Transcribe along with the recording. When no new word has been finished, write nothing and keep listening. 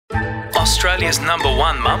Australia's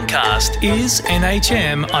 #1 mumcast is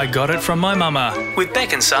NHM I Got It From My Mama with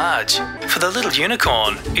Beck and Sarge. For the little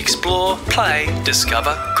unicorn, explore, play,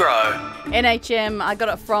 discover, grow. NHM, I got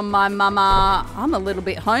it from my mama. I'm a little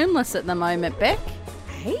bit homeless at the moment, Beck.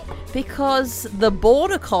 Hey? Because the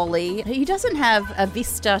border collie, he doesn't have a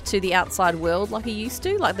vista to the outside world like he used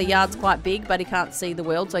to. Like the yard's quite big, but he can't see the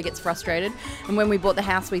world, so he gets frustrated. And when we bought the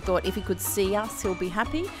house, we thought if he could see us, he'll be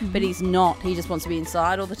happy. But he's not. He just wants to be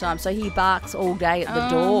inside all the time. So he barks all day at the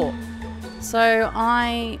door. So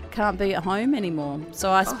I can't be at home anymore. So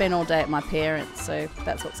I spend all day at my parents'. So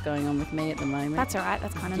that's what's going on with me at the moment. That's all right.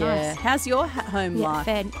 That's kind of Yeah. nice. How's your home life?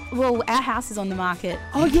 Fair. Well, our house is on the market.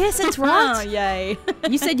 Oh, yes, that's right. Oh, yay.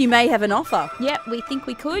 You said you may have an offer. Yep, we think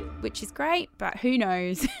we could, which is great, but who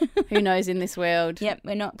knows? Who knows in this world? Yep,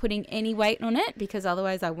 we're not putting any weight on it because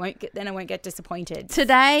otherwise I won't get disappointed.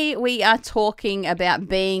 Today we are talking about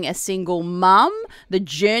being a single mum, the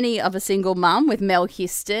journey of a single mum with Mel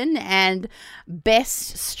Histon, and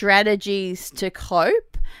best strategies to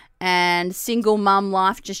cope and single mum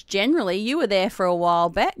life just generally. You were there for a while,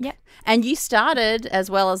 Beck. Yep. And you started, as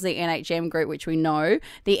well as the NHM group, which we know,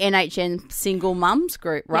 the NHM Single Mums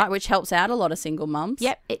group, right? Yep. Which helps out a lot of single mums.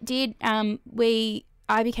 Yep, it did.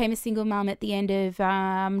 I became a single mum at the end of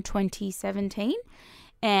 2017,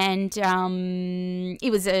 and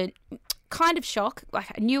it was a kind of shock. Like,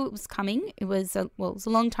 I knew it was coming. It was a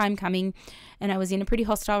long time coming, and I was in a pretty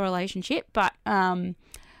hostile relationship. But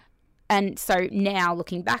and so now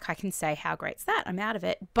looking back, I can say how great's that. I'm out of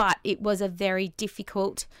it. But it was a very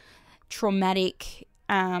difficult, traumatic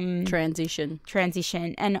transition,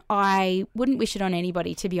 and I wouldn't wish it on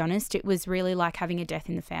anybody, to be honest. It was really like having a death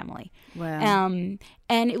in the family. Wow. And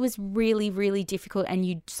it was really, really difficult.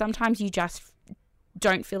 And sometimes you just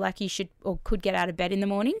don't feel like you should or could get out of bed in the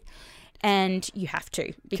morning. And you have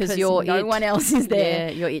to because no one else is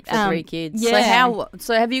there. Yeah, you're it for 3 kids. Yeah.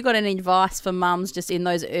 So have you got any advice for mums just in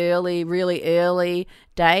those really early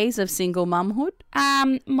days of single mumhood?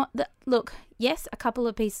 Look, yes, a couple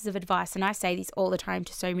of pieces of advice, and I say this all the time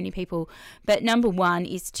to so many people, but number one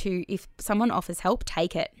is if someone offers help,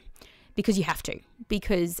 take it. Because you have to. Get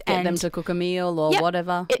them to cook a meal or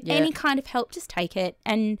whatever. Any kind of help, just take it.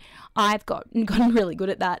 And I've gotten really good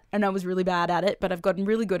at that. And I was really bad at it, but I've gotten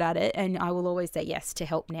really good at it. And I will always say yes to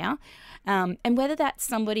help now. And whether that's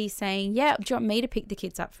somebody saying, do you want me to pick the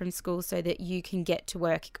kids up from school so that you can get to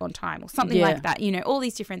work on time or something like that, all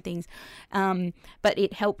these different things. But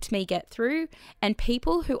it helped me get through. And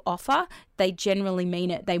people who offer, they generally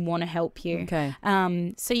mean it. They want to help you. Okay.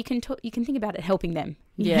 So you can think about it helping them.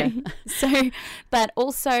 Yeah. So, but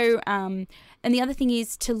also, and the other thing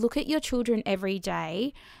is to look at your children every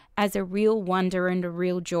day as a real wonder and a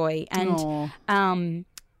real joy. And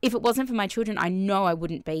if it wasn't for my children, I know I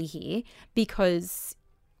wouldn't be here because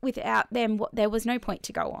without them, there was no point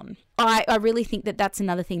to go on. I really think that that's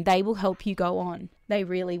another thing. They will help you go on. They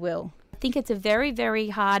really will. I think it's a very, very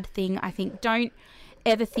hard thing. I think don't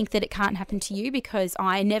ever think that it can't happen to you because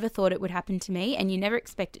I never thought it would happen to me and you never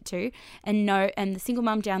expect it to. And the single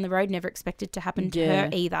mum down the road never expected to happen to her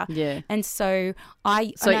either. Yeah. And so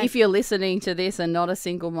if you're listening to this and not a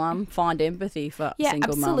single mum, find empathy for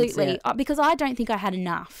single mums. Absolutely. Because I don't think I had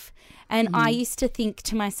enough. And I used to think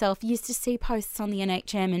to myself, used to see posts on the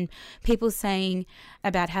NHM and people saying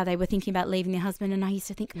about how they were thinking about leaving their husband. And I used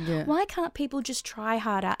to think, why can't people just try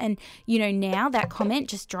harder? And, now that comment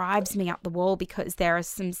just drives me up the wall because there are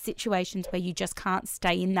some situations where you just can't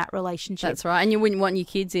stay in that relationship. That's right. And you wouldn't want your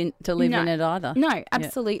kids to live in it either. No,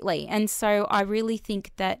 absolutely. Yeah. And so I really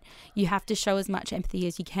think that you have to show as much empathy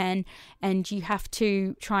as you can and you have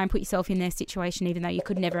to try and put yourself in their situation even though you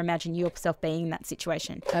could never imagine yourself being in that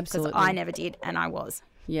situation. Absolutely. I never did, and I was.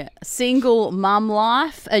 Yeah. Single mum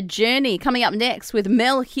life, a journey. Coming up next with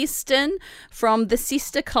Mel Histon from The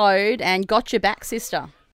Sister Code and Got Your Back, Sister.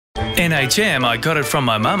 NHM I Got It From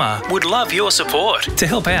My Mama would love your support. To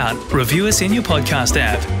help out, review us in your podcast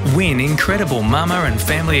app. Win incredible mama and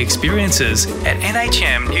family experiences at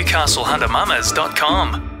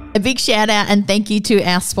nhmnewcastlehuntermamas.com. A big shout out and thank you to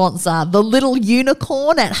our sponsor, The Little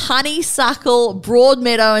Unicorn at Honeysuckle,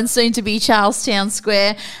 Broadmeadow and soon to be Charlestown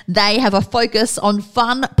Square. They have a focus on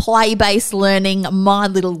fun, play-based learning. My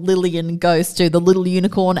little Lillian goes to The Little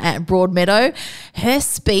Unicorn at Broadmeadow. Her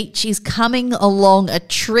speech is coming along a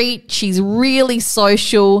treat. She's really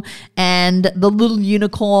social and The Little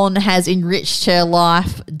Unicorn has enriched her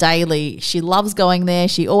life daily. She loves going there.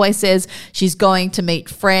 She always says she's going to meet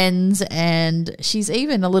friends and she's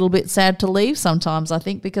even a little little bit sad to leave sometimes, I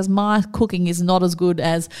think, because my cooking is not as good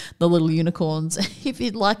as the Little Unicorns. If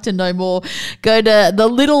you'd like to know more, go to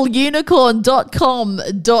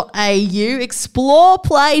thelittleunicorn.com.au. Explore,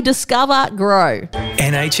 play, discover, grow.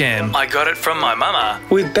 NHM, I got it from my mama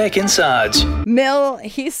with Beck and Sarge. Mel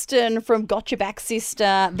Histon from Gotcha Back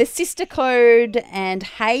Sister, the Sister Code and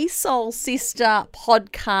Hey Soul Sister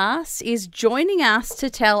podcast is joining us to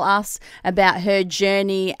tell us about her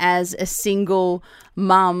journey as a single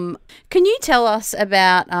mum. Can you tell us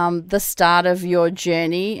about the start of your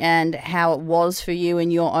journey and how it was for you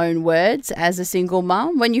in your own words as a single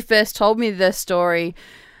mum? When you first told me the story,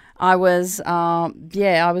 I was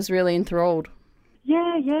really enthralled.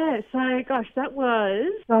 Yeah. So, gosh, that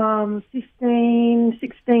was 15,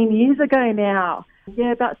 16 years ago now.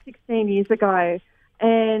 Yeah, about 16 years ago.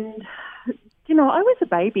 And, you know, I was a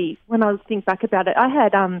baby when I think back about it. I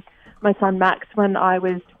had my son Max when I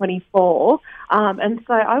was 24, and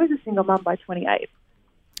so I was a single mum by 28.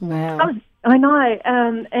 Wow. I know,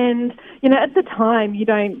 and, you know, at the time you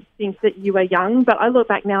don't think that you were young, but I look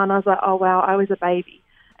back now and I was like, oh, wow, I was a baby.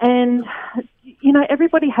 And, you know,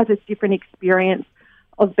 everybody has a different experience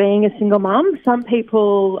of being a single mum. Some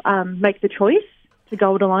people make the choice to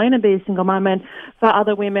go it alone and be a single mum, and for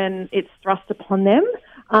other women it's thrust upon them.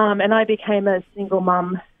 And I became a single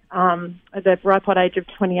mum at the ripe old age of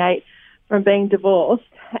 28 from being divorced.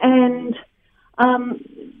 And,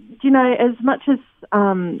 you know, as much as,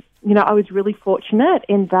 you know, I was really fortunate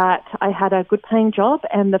in that I had a good paying job,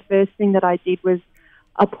 and the first thing that I did was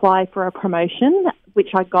apply for a promotion,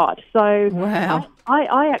 which I got. So wow.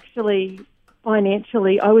 I actually,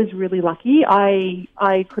 financially, I was really lucky. I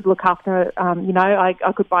could look after, you know, I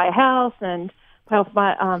could buy a house and pay off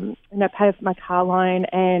my car loan,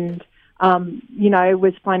 and, you know,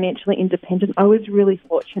 was financially independent. I was really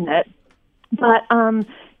fortunate. But,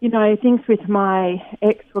 you know, things with my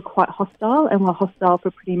ex were quite hostile, and were hostile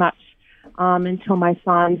for pretty much until my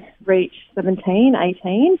son reached 17,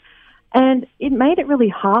 18. And it made it really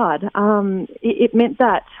hard. It meant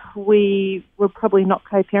that we were probably not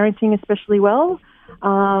co-parenting especially well.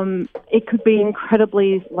 It could be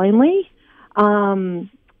incredibly lonely. You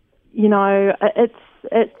know,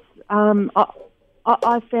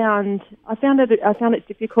 I found it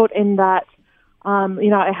difficult in that, you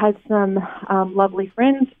know, I had some lovely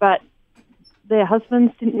friends, but their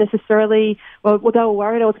husbands didn't necessarily. Well, they were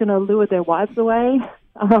worried I was going to lure their wives away.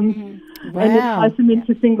 And entice them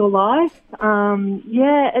into single life.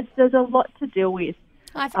 There's a lot to deal with.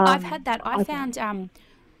 I've had that. I found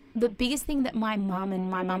the biggest thing that my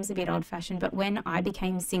mum's a bit old-fashioned, but when I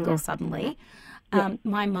became single suddenly,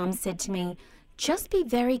 my mum said to me, just be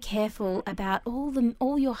very careful about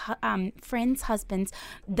all your friends' husbands.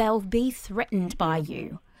 They'll be threatened by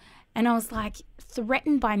you. And I was like,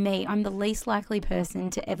 threatened by me? I'm the least likely person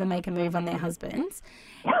to ever make a move on their husbands.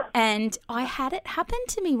 And I had it happen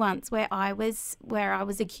to me once where I was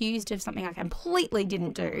accused of something I completely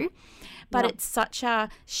didn't do. But it's such a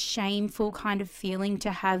shameful kind of feeling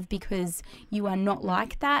to have, because you are not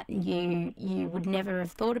like that. You would never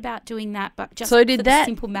have thought about doing that, but just for the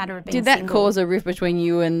simple matter of being single. Did that cause a rift between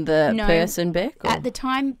you and the person, Beck? Or? At the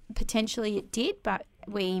time, potentially it did, but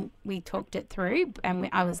we talked it through, and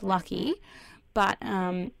I was lucky. But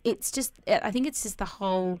it's just, I think it's just the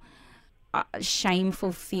whole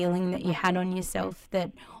shameful feeling that you had on yourself,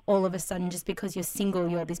 that all of a sudden, just because you're single,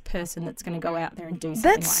 you're this person that's going to go out there and do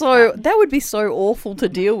something that would be so awful to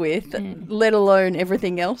deal with, let alone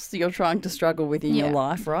everything else you're trying to struggle with in your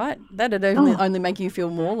life, right? That'd only make you feel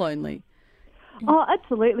more lonely. Oh,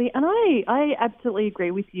 absolutely. And I absolutely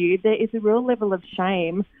agree with you. There is a real level of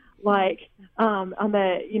shame. Like, I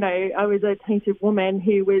was a tainted woman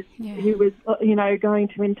who was, you know, going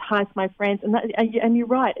to entice my friends, and you're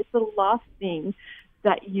right. It's the last thing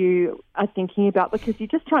that you are thinking about, because you're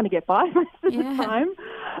just trying to get by most of the time.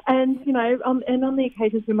 And, you know, and on the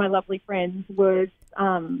occasions when my lovely friends would,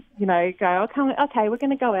 you know, go, okay, we're going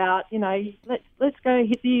to go out, you know, let's go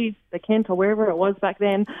hit the Kent or wherever it was back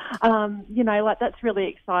then. You know, like, that's really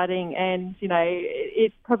exciting. And, you know,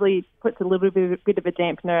 it probably puts a little bit of a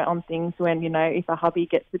dampener on things when, you know, if a hubby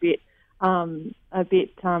gets a bit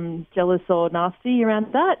jealous or nasty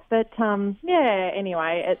around that. But,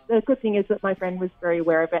 anyway, the good thing is that my friend was very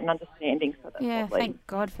aware of it and understanding. So that's lovely. Thank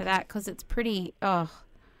God for that, because it's pretty,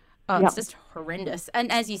 it's just horrendous.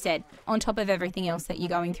 And as you said, on top of everything else that you're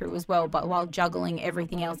going through as well, but while juggling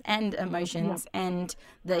everything else and emotions and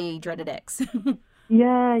the dreaded ex.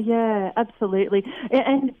 Yeah, absolutely.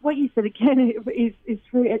 And what you said again is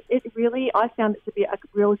true. It really, I found it to be a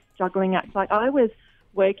real juggling act. Like, I was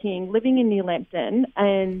living in New Lambton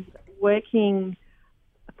and working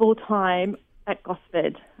full-time at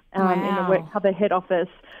Gosford. in the WorkCover head office.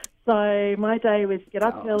 So my day was get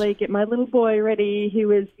up early, get my little boy ready. He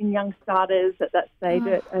was in young starters at that stage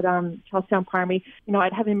at Charlestown Primary.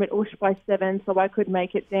 I'd have him at Ush by 7, so I could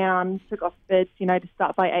make it down to Gosford, to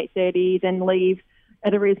start by 8:30, then leave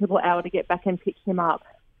at a reasonable hour to get back and pick him up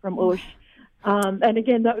from Ush. And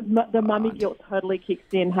again, the mummy guilt totally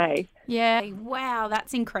kicks in, hey? Yeah. Wow,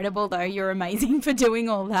 that's incredible, though. You're amazing for doing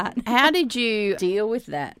all that. How did you deal with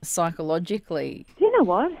that psychologically? Do you know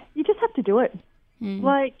what? You just have to do it.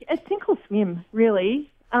 Like, it's sink or swim,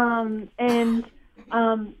 really. And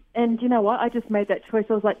you know what? I just made that choice.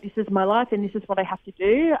 I was like, this is my life and this is what I have to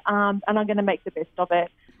do, and I'm going to make the best of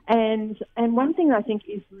it. And one thing that I think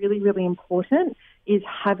is really, really important is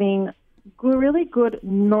having really good,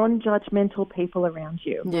 non-judgmental people around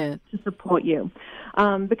you to support you.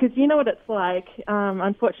 Because you know what it's like.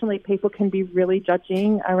 Unfortunately, people can be really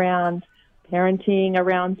judging around parenting,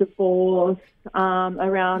 around divorce,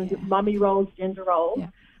 around mummy roles, gender roles. Yeah.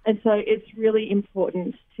 And so it's really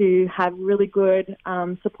important to have really good,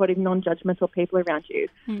 supportive, non-judgmental people around you.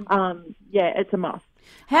 It's a must.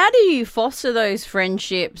 How do you foster those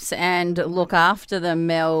friendships and look after them,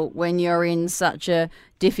 Mel, when you're in such a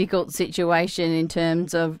difficult situation in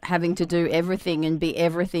terms of having to do everything and be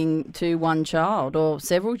everything to one child or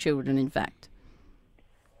several children, in fact?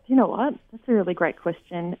 You know what? That's a really great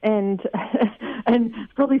question. And and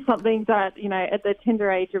probably something that, at the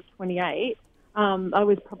tender age of 28, I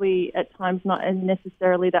was probably at times not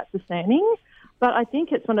necessarily that discerning. But I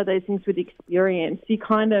think it's one of those things with experience. You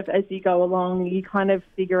kind of, as you go along, you kind of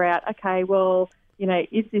figure out, okay, well,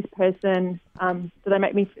 is this person, do they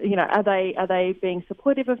make me, are they being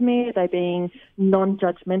supportive of me? Are they being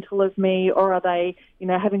non-judgmental of me? Or are they,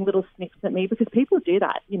 having little snips at me? Because people do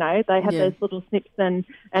that, they have those little snips and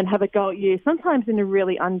have a go at you, sometimes in a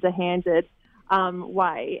really underhanded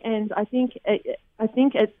way. And I think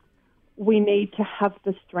we need to have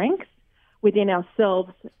the strength within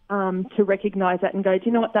ourselves to recognise that and go, do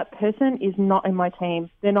you know what, that person is not in my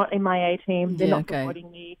team. They're not in my A team. They're not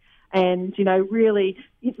supporting me. And, really,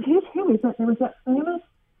 who is that? There was that famous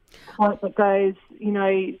quote that goes,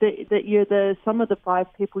 that you're the sum of the 5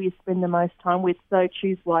 people you spend the most time with, so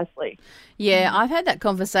choose wisely. Yeah, I've had that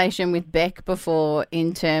conversation with Beck before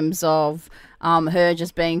in terms of her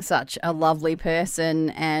just being such a lovely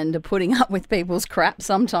person and putting up with people's crap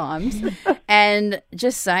sometimes and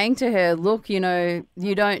just saying to her, look, you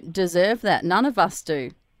don't deserve that. None of us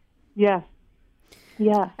do. Yeah.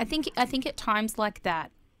 Yeah. I think at times like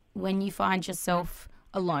that, when you find yourself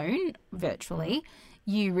alone virtually,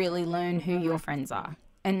 you really learn who your friends are.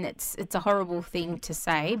 And it's a horrible thing to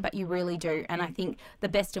say, but you really do. And I think the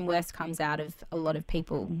best and worst comes out of a lot of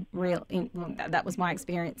people. That was my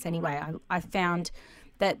experience anyway. I found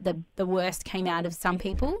that the worst came out of some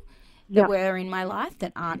people that were in my life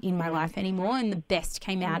that aren't in my life anymore, and the best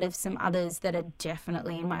came out of some others that are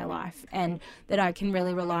definitely in my life and that I can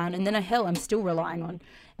really rely on. And then I'm still relying on.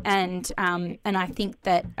 And I think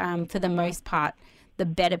that for the most part, the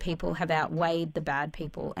better people have outweighed the bad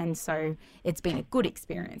people, and so it's been a good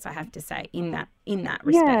experience, I have to say, in that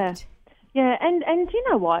respect. Yeah, and you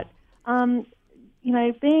know what,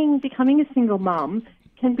 becoming a single mum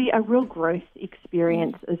can be a real growth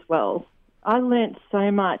experience as well. I learnt so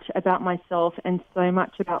much about myself and so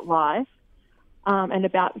much about life, and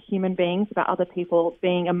about human beings, about other people,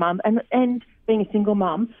 being a mum and being a single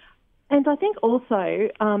mum. And I think also,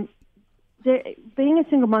 being a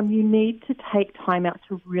single mum, you need to take time out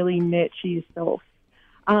to really nurture yourself,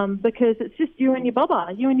 because it's just you and your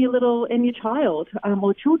bubba, you and your child,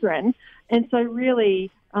 or children. And so really,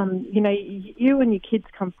 you and your kids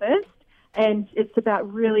come first, and it's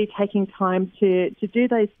about really taking time to do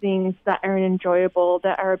those things that are enjoyable,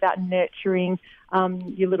 that are about nurturing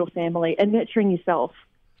your little family and nurturing yourself.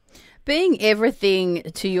 Being everything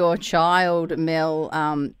to your child,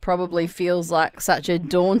 Mel, probably feels like such a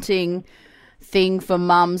daunting thing for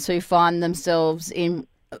mums who find themselves in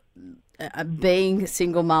being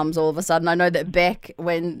single mums all of a sudden. I know that Beck,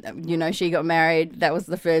 when she got married, that was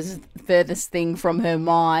the furthest thing from her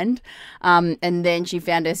mind, and then she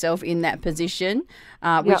found herself in that position,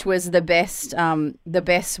 which was the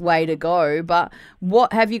best way to go. But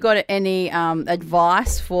what have you got any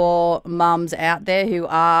advice for mums out there who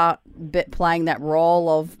are playing that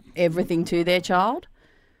role of everything to their child?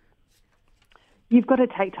 You've got to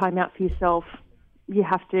take time out for yourself. You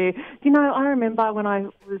have to. I remember when I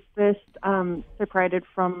was first separated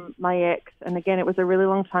from my ex, and again, it was a really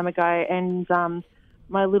long time ago, and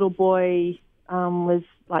my little boy was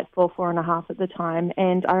like 4.5 at the time,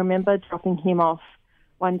 and I remember dropping him off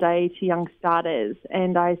one day to young starters,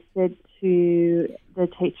 and I said to the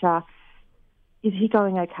teacher, is he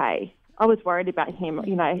going okay? I was worried about him,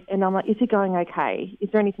 and I'm like, is he going okay?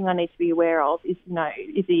 Is there anything I need to be aware of? Is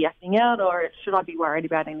he acting out, or should I be worried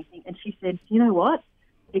about anything? And she said, you know what?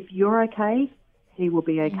 If you're okay, he will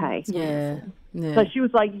be okay. Yeah. So she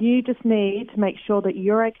was like, you just need to make sure that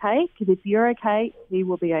you're okay, because if you're okay, he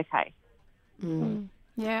will be okay.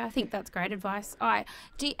 Yeah, I think that's great advice.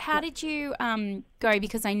 How did you go?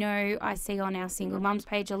 Because I know I see on our single mums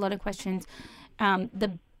page a lot of questions.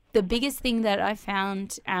 The biggest thing that I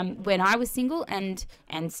found when I was single and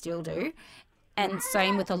still do, and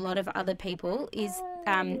same with a lot of other people, is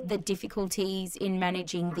the difficulties in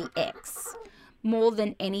managing the ex. More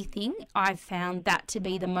than anything, I've found that to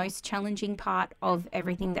be the most challenging part of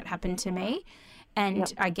everything that happened to me.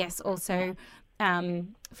 And I guess also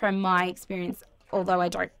from my experience, although I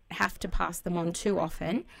don't have to pass them on too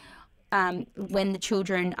often, when the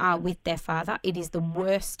children are with their father, it is the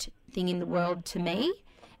worst thing in the world to me.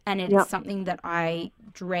 And it is something that I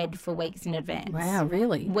dread for weeks in advance. Wow,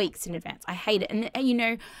 really? Weeks in advance. I hate it. And,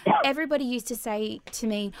 everybody used to say to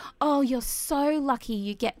me, oh, you're so lucky.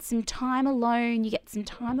 You get some time alone. You get some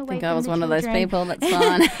time away from the children. I was one of those people. That's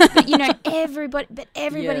fine. But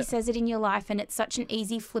everybody says it in your life, and it's such an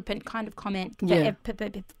easy, flippant kind of comment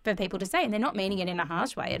for people to say, and they're not meaning it in a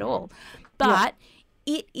harsh way at all. But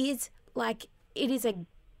it is a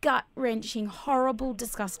gut-wrenching, horrible,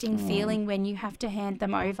 disgusting feeling when you have to hand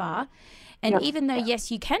them over. And even though, yes,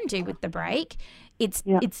 you can do with the break, it's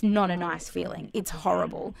not a nice feeling. It's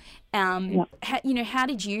horrible. How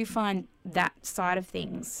did you find that side of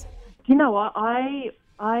things? Do you know what? I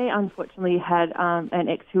unfortunately had an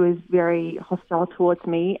ex who was very hostile towards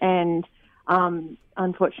me, and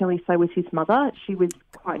unfortunately so was his mother. She was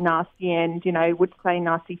quite nasty and, would say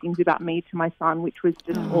nasty things about me to my son, which was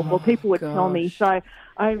just awful. People would tell me. So,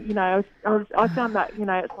 I found that,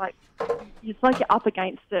 it's like you're up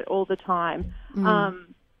against it all the time.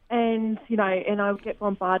 And I would get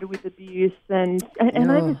bombarded with abuse and they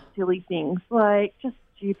were silly things, like just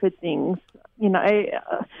stupid things, but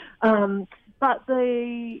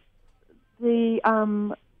the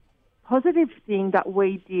positive thing that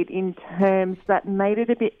we did in terms that made it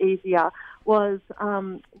a bit easier was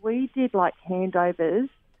we did like handovers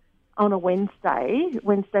on a Wednesday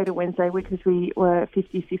to Wednesday, because we were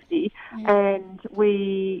 50-50, and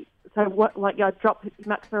I'd drop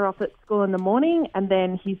Maxwell off at school in the morning, and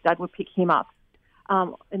then his dad would pick him up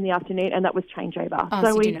in the afternoon, and that was changeover.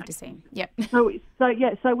 So we didn't have to see him. Yep. So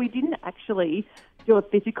we didn't actually do a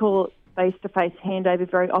physical face-to-face handover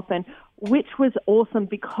very often, which was awesome,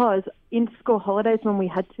 because in school holidays when we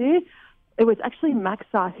had to, it was actually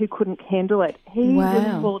Maxa who couldn't handle it. He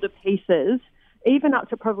would fall to pieces, even up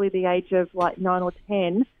to probably the age of 9 or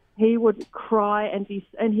 10. He would cry and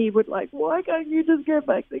he would why can't you just get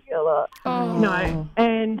back together? No,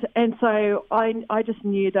 and so I just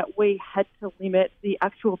knew that we had to limit the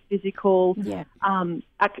actual physical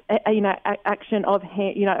action of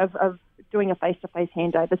of doing a face-to-face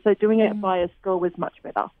handover. So doing it via school was much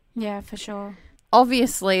better. Yeah, for sure.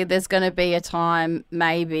 Obviously, there's going to be a time,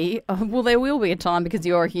 maybe, well, there will be a time, because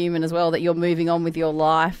you're a human as well, that you're moving on with your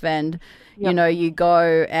life and, you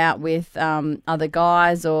go out with other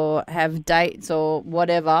guys or have dates or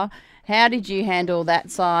whatever. How did you handle that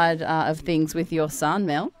side of things with your son,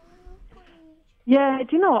 Mel? Yeah,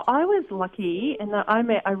 do you know what? I was lucky in that I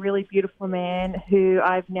met a really beautiful man who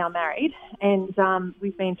I've now married, and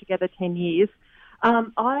we've been together 10 years.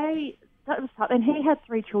 That was tough. And he had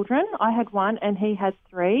 3 children. I had 1 and he had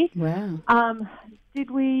 3. Wow.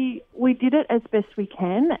 We did it as best we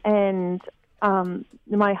can, and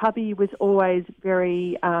my hubby was always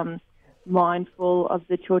very mindful of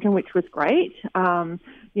the children, which was great.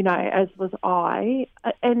 As was I.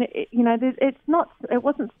 And it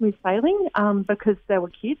wasn't smooth sailing because they were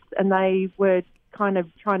kids and they were kind of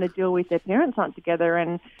trying to deal with their parents aren't together,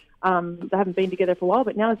 and they haven't been together for a while,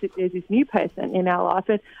 but now there's this new person in our life.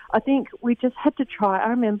 And I think we just had to try. I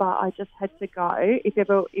remember I just had to go, if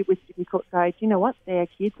ever it was difficult, go, do you know what? They're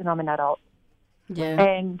kids and I'm an adult.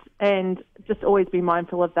 Yeah. And just always be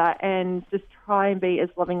mindful of that, and just try and be as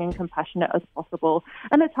loving and compassionate as possible.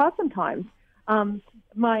 And it's hard sometimes.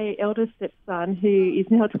 My eldest stepson, who is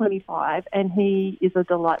now 25, and he is a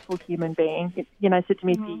delightful human being, said to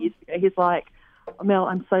me a few years ago, he's like, Mel,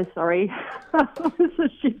 I'm so sorry. I was a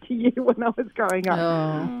shit to you when I was growing up.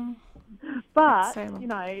 Oh. But,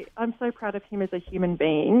 I'm so proud of him as a human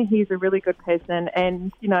being. He's a really good person,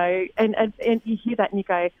 and, and you hear that and you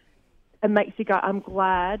go, it makes you go, I'm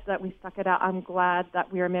glad that we stuck it out. I'm glad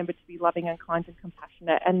that we remembered to be loving and kind and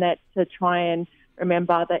compassionate, and that to try and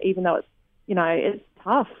remember that even though it's, it's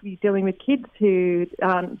tough, you're dealing with kids who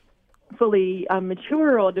aren't fully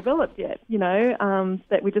mature or developed yet,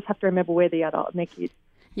 that we just have to remember we're the adult and they're kids.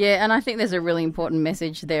 Yeah, and I think there's a really important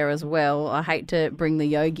message there as well. I hate to bring the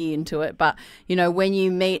yogi into it, but, when you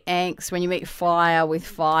meet angst, when you meet fire with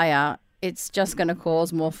fire, it's just going to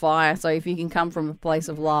cause more fire. So if you can come from a place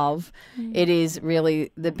of love, it is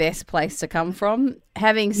really the best place to come from.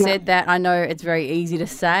 Having said that, I know it's very easy to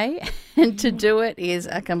say, and to do it is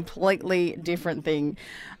a completely different thing.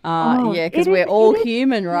 Because we're all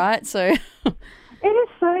human, right? So it is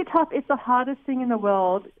so tough. It's the hardest thing in the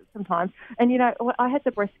world sometimes. And, I had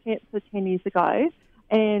the breast cancer 10 years ago,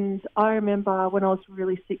 and I remember when I was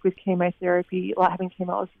really sick with chemotherapy, like having chemo,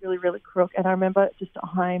 I was really, really crook. And I remember just at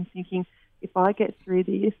home thinking, if I get through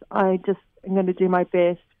this, I just am going to do my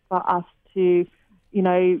best for us to,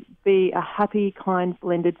 be a happy, kind,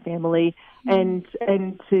 blended family, and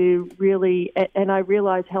to really, and I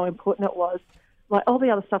realised how important it was. Like, all the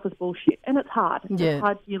other stuff was bullshit, and it's hard. Yeah. It's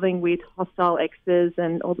hard dealing with hostile exes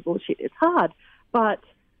and all the bullshit. It's hard. But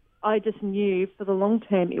I just knew for the long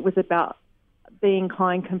term it was about being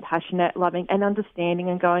kind, compassionate, loving, and understanding,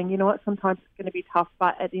 and going, you know what, sometimes it's going to be tough,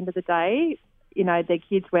 but at the end of the day, they're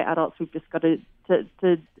kids, we're adults, we've just got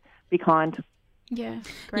to be kind. Yeah.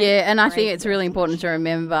 I think it's really important to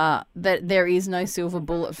remember that there is no silver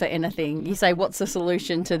bullet for anything. You say, what's the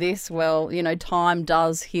solution to this? Well, time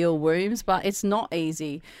does heal wounds, but it's not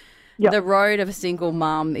easy. Yep. The road of a single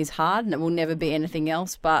mum is hard, and it will never be anything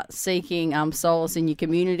else, but seeking solace in your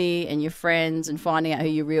community and your friends and finding out who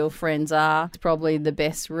your real friends are is probably the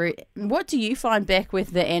best route. What do you find, Beck,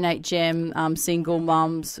 with the NHM single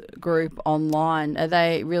mums group online? Are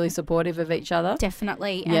they really supportive of each other?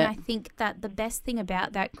 Definitely. And I think that the best thing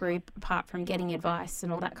about that group, apart from getting advice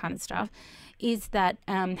and all that kind of stuff, is that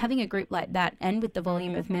having a group like that, and with the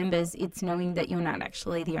volume of members, it's knowing that you're not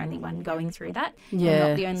actually the only one going through that. Yeah. You're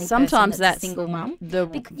not the only Sometimes person that's a single mum.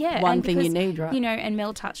 One thing you need, right? And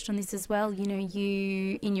Mel touched on this as well.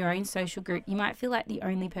 You, in your own social group, you might feel like the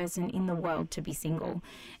only person in the world to be single,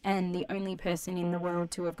 and the only person in the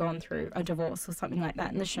world to have gone through a divorce or something like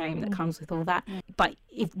that, and the shame that comes with all that. But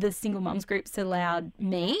if the single mums groups allowed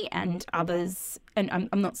me and others, and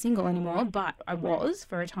I'm not single anymore, but I was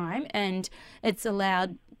for a time, and it's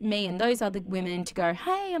allowed me and those other women to go,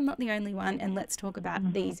 hey, I'm not the only one, and let's talk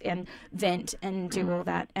about these and vent and do all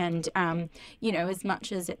that. And, as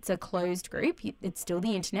much as it's a closed group, it's still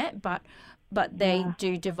the internet, but they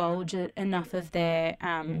do divulge enough of their,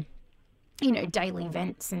 daily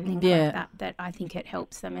events and things like that I think it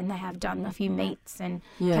helps them. And they have done a few meets and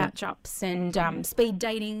catch-ups and speed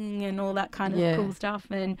dating and all that kind of cool stuff.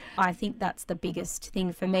 And I think that's the biggest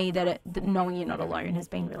thing for me, that knowing you're not alone has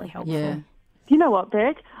been really helpful. Yeah. You know what,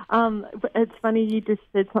 Beck? It's funny you just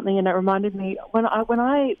said something, and it reminded me when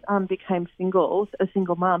I became a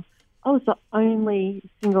single mum. I was the only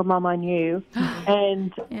single mum I knew,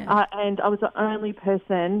 and I was the only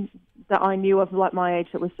person that I knew of like my age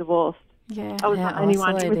that was divorced. Yeah, I was the only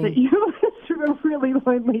one. It was a really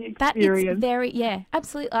lonely experience. That is very,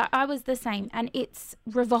 absolutely. I was the same, and it's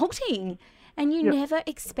revolting, and you never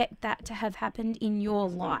expect that to have happened in your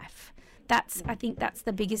life. I think that's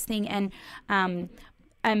the biggest thing. And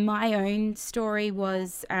my own story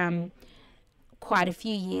was quite a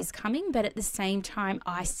few years coming, but at the same time,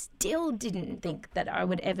 I still didn't think that I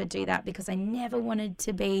would ever do that, because I never wanted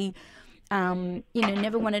to be,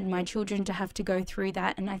 never wanted my children to have to go through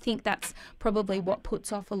that. And I think that's probably what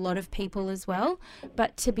puts off a lot of people as well.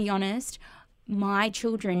 But to be honest, my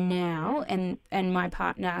children now and my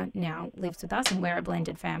partner now lives with us, and we're a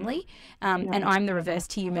blended family. And I'm the reverse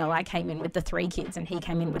to you, Mel. I came in with the 3 kids and he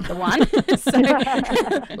came in with the 1.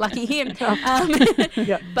 So lucky him.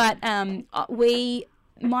 But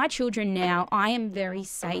my children now, I am very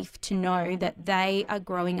safe to know that they are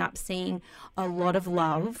growing up seeing a lot of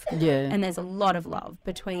love. Yeah. And there's a lot of love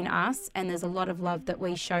between us, and there's a lot of love that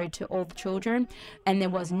we show to all the children. And there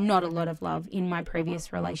was not a lot of love in my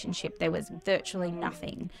previous relationship. There was virtually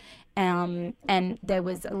nothing. And there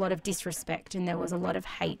was a lot of disrespect, and there was a lot of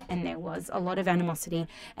hate, and there was a lot of animosity,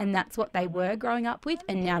 and that's what they were growing up with,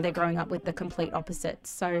 and now they're growing up with the complete opposite.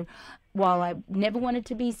 So while I never wanted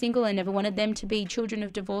to be single, I never wanted them to be children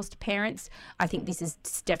of divorced parents, I think this is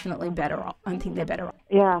definitely better off. I think they're better off.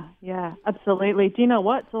 Yeah, absolutely. Do you know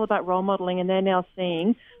what? It's all about role modelling, and they're now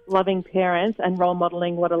seeing loving parents and role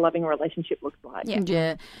modelling what a loving relationship looks like.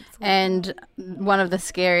 Yeah. And one of the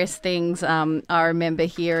scariest things I remember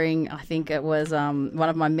hearing, I think it was one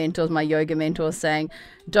of my mentors, my yoga mentors, saying,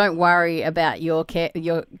 don't worry about your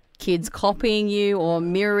kids copying you or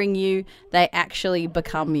mirroring you. They actually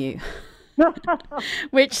become you.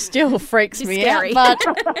 which still freaks me scary. out.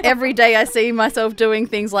 But every day I see myself doing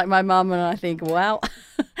things like my mum, and I think, wow,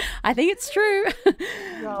 I think it's true.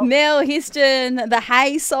 Mel Histon, the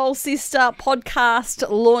Hey Soul Sister podcast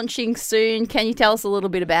launching soon. Can you tell us a little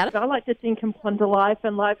bit about it? I like to think and ponder life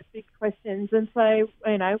and life's big questions. And so,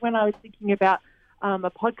 when I was thinking about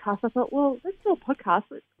a podcast, I thought, well, let's do a podcast.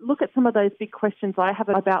 Let's look at some of those big questions I have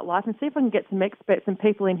about life and see if I can get some experts and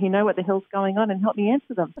people in who know what the hell's going on and help me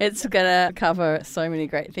answer them. It's going to cover so many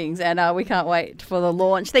great things, and we can't wait for the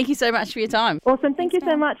launch. Thank you so much for your time. Awesome. Thank you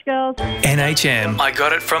so much, girls. NHM, I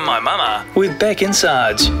got it from my mama with Beck and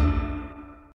Sarge.